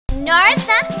Norris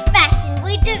Nuts Fashion.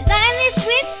 We design this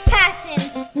with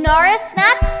passion. Norris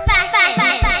Nuts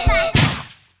Fashion.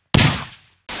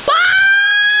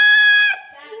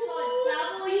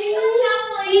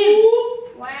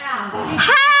 Wow.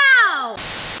 How?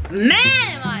 Man,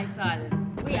 am I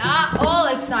excited. We are all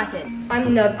excited.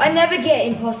 I never get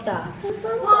imposter.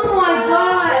 Oh my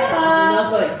god. Not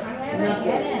good. I never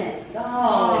get it.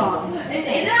 Oh. It's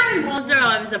either I'm imposter or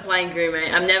I'm just a plain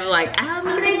crewmate. I'm never like, I'm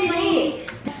an engineer.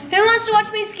 Who wants to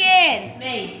watch me scan?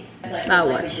 Me. I'll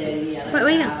watch. Wait, where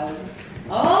you going?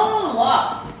 Oh,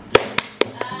 locked.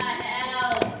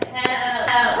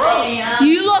 Help.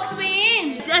 You locked me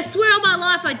in. I swear on my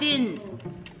life I didn't.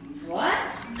 What?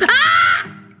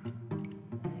 Ah!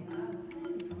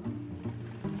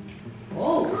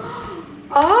 Oh.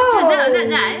 Oh. Is that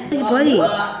nice? Your body.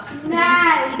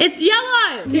 Nice. It's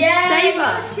yellow.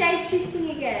 Yeah, It's shape-shifting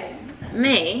again.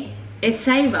 Me? It's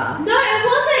Saber. No, it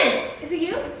wasn't. Is it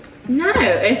you? No,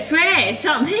 I swear, it's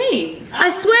not me. I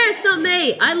swear it's not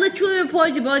me. I literally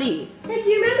reported your body. So do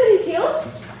you remember who killed?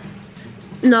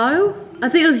 No. I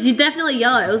think it was definitely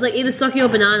yellow. It was like either Socky or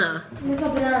Banana. We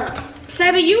got banana.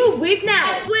 Saber, you were with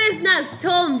Naz. Where's Naz?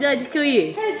 Tell him, did I just kill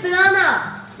you? Hey, it's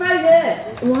banana. Throw her.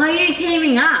 Why are you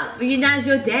teaming up? You know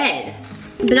you're dead.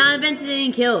 Banana Benson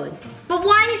didn't kill. But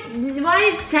why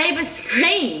did Saber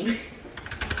scream?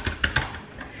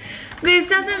 This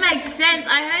doesn't make sense.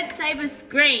 I heard Saber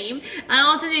scream. I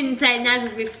also didn't say Naz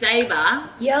was with Saber.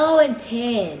 Yellow and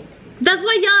tan. That's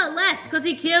why yellow left, because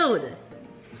he killed.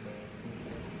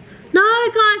 No,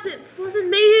 guys, it wasn't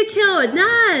me who killed.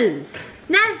 Naz.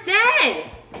 Naz dead.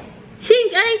 I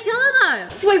didn't kill her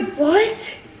though. So wait, what?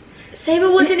 Saber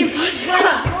was an imposter.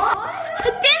 I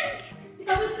didn't.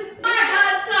 That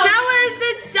was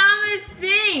the dumbest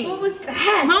thing. What was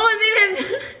that? What was even...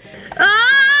 I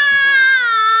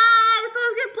thought I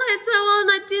was gonna play it so well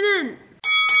and I didn't.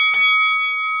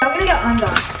 I'm gonna go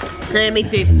under. No, me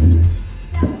too.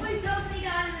 That always helps me go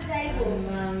under the table.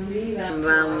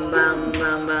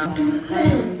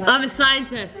 I'm a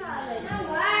scientist.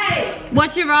 No way.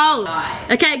 What's your role?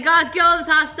 Okay, guys, get all the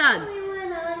tasks done.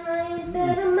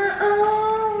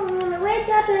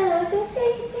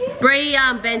 Bree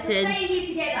vented. Stay here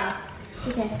together.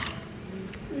 Okay.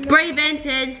 Bree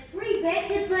vented. Bree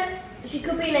vented, but she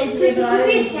could be an engineer. She could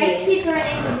be a shapeshifter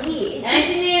and engineer.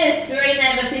 Engineers doing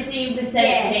have a 15%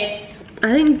 chance.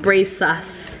 I think Bree's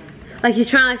sus. Like he's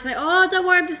trying to say, oh, don't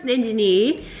worry, I'm just an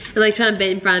engineer. And like trying to bet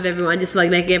in front of everyone just to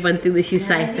like make everyone think that she's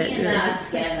safe. But, you know.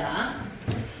 Together.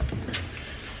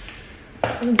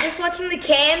 I'm just watching the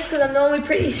cams because I'm normally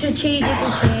pretty strategic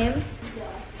with cams.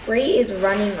 Bree is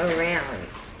running around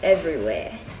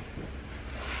everywhere.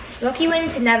 Socky went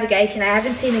into navigation. I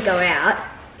haven't seen her go out.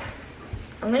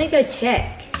 I'm gonna go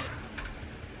check.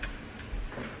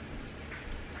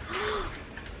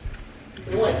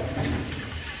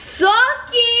 Socky!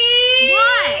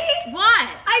 What?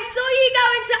 I saw you go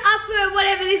into upper,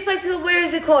 whatever this place is, where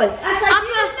is it called?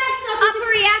 Upper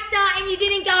reactor and you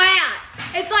didn't go out.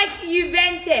 It's like you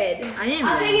vented. I didn't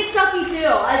I vent. think it's Socky too.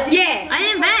 Yeah. I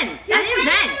didn't vent. I didn't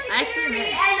vent. I actually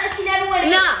vent. And she never went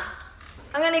in. Nah.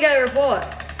 I'm gonna go report.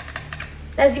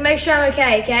 Leslie, make sure I'm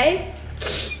okay, okay?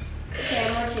 Okay,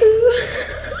 I'm watching.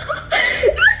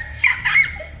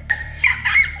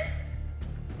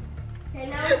 Okay,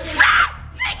 now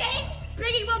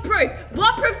Biggie, what proof?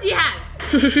 What proof do you have?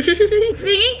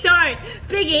 Biggie, don't.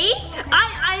 Biggie,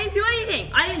 I didn't do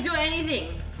anything. I didn't do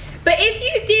anything. But if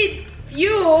you did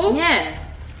fuel, Yeah.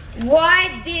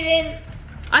 why didn't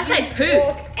I say you poop.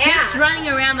 walk Keeps out? running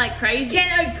around like crazy.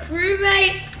 Can a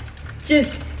crewmate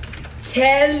just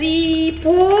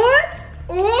teleport?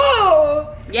 Or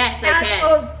Yes, they out can.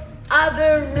 of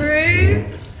other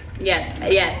rooms?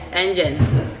 Yes, engine.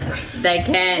 They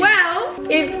can. Well,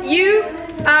 if you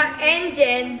are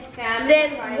engine,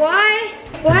 then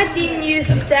why didn't you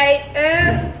say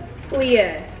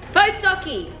earlier? Vote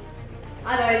Socky.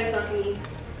 I voted Socky.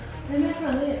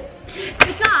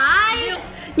 Guys,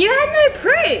 you had no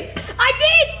proof. I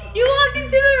did! You walked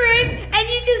into the room and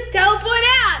you just teleport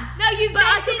out. No, you But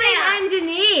I vented could be out. an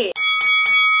engineer.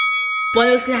 What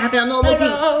was gonna happen? I'm not looking.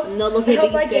 know. I'm not looking I at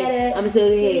hope I Biggie's screen. get it. I'm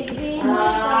still here.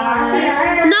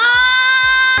 No!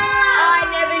 I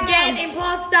never get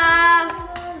imposter.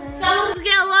 Someone's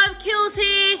get a lot of kills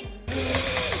here.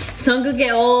 Some could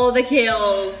get all the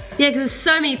kills. Yeah, because there's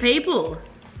so many people.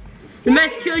 The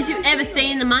most kills you've ever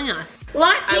seen among us.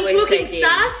 Light I pink wish looking they did.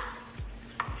 sus.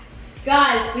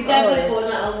 Guys, we definitely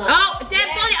Fortnite all Oh, damn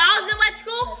funny. I was in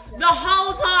electrical the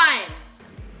whole time.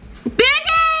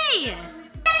 Biggie!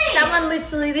 Someone someone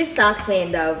literally, this sucks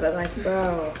man though, but like,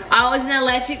 bro. I was in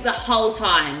electric the whole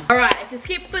time. Alright, to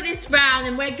skip for this round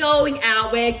and we're going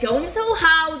out. We're going so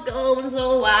hard, going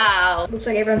so wow. Looks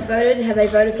like everyone's voted. Have they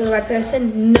voted for the right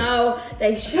person? No,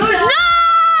 they should. No!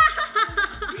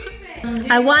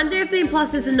 I wonder if the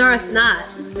imposter's a Norris not.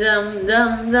 Dum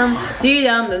dum dum, dee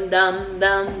dum dum dum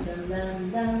dum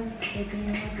dum dum.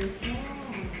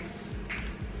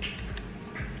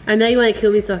 I know you want to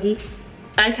kill me, Socky.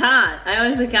 I can't. I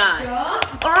honestly can't. Sure?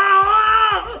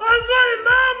 Oh, I'm sweating,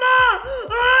 Mama!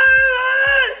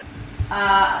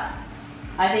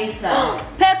 I think so.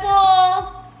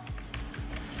 Purple.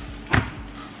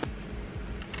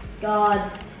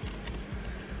 God.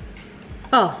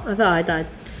 Oh, I thought I died.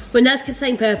 When Naz kept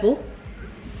saying purple.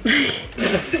 What?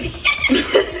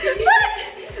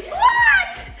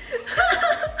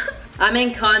 I'm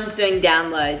in cons doing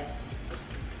download.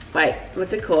 Wait,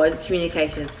 what's it called?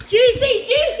 Communication.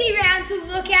 Juicy round to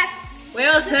look at.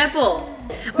 Where was purple?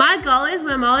 My goal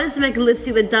is to make a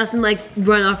lipstick that doesn't like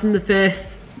run off in the first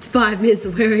 5 minutes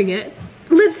of wearing it.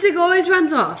 Lipstick always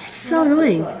runs off. It's so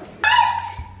annoying.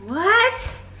 What?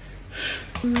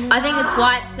 I think it's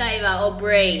White Saver or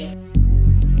Brie.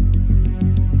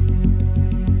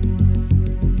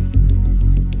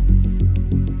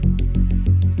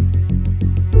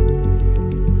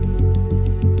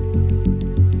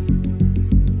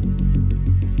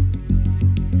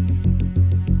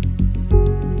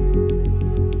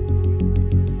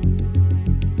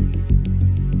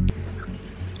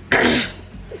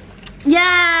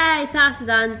 Yay! Tasks are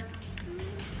done.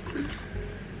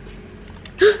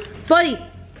 Body.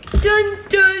 Dun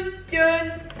dun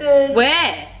dun dun.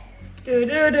 Where? Dun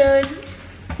dun dun.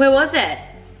 Where was it?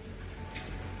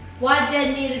 Why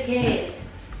dead near the cans?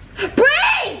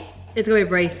 Brie! It's gonna be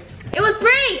Brie. It was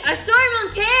Brie! I saw him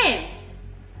on cams.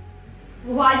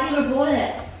 Why didn't you report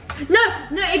it? No,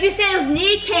 if you said it was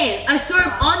near cams, I saw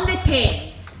him on the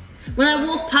cams when I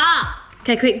walked past.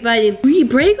 Okay, quick voting.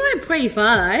 Brie going pretty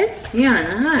far though. Yeah,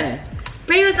 I know.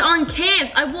 Brie was on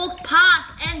cams. I walked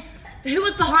past and who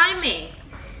was behind me?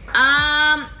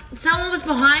 Someone was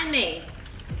behind me.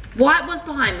 White was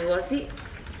behind me, was he?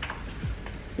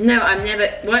 No, I'm never,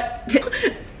 what?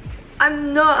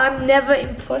 I'm never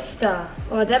imposter.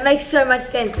 Oh, that makes so much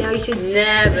sense. Now you should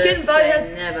Never you shouldn't vote say her.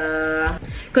 never.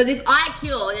 Because if I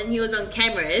killed and he was on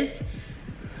cameras,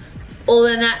 well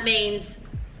then that means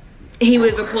he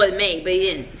would have reported me, but he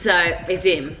didn't. So it's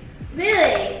him.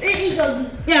 Really? Really go.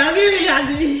 Yeah, I'm really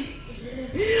happy.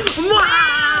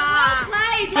 Wow!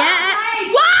 Play, Yeah.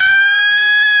 What?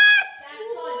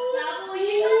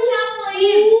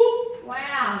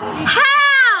 Wow.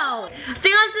 How? I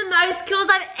think that's the most kills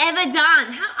I've ever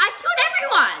done. How? I killed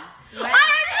everyone. Wow. I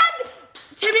only had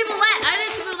 2 people left. I only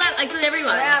had 2 people left. I killed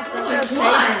everyone. Wow, so Oh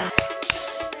good.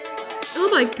 Oh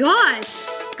my gosh.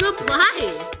 Good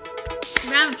play.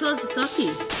 Round of applause for Socky.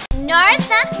 Norris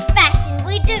Nuts Fashion.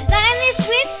 We design this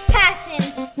with passion.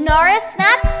 Norris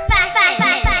Nuts